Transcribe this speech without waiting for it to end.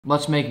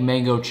Let's make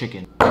mango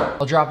chicken.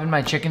 I'll drop in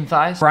my chicken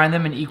thighs, brine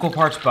them in equal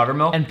parts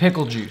buttermilk, and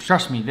pickle juice.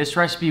 Trust me, this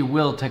recipe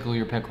will tickle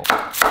your pickle.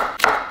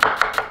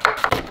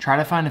 Try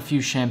to find a few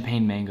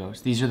champagne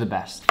mangoes. These are the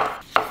best.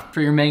 For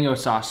your mango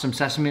sauce, some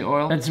sesame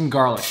oil, then some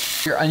garlic,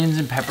 your onions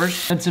and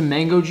peppers, then some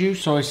mango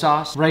juice, soy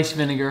sauce, rice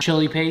vinegar,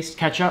 chili paste,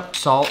 ketchup,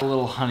 salt, a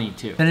little honey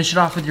too. Finish it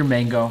off with your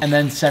mango, and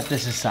then set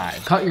this aside.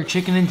 Cut your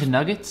chicken into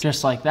nuggets,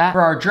 just like that.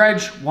 For our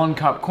dredge, 1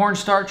 cup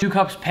cornstarch, 2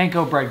 cups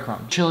panko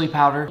breadcrumb, chili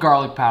powder,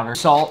 garlic powder,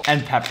 salt,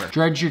 and pepper.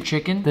 Dredge your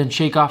chicken, then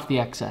shake off the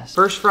excess.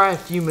 First fry a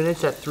few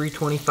minutes at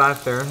 325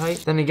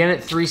 Fahrenheit, then again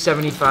at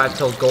 375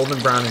 till golden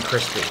brown and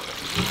crispy.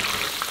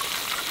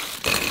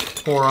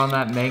 Pour on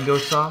that mango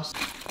sauce.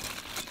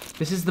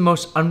 This is the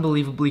most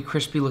unbelievably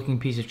crispy looking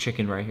piece of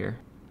chicken right here.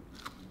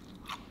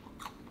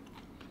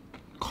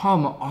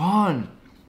 Come on.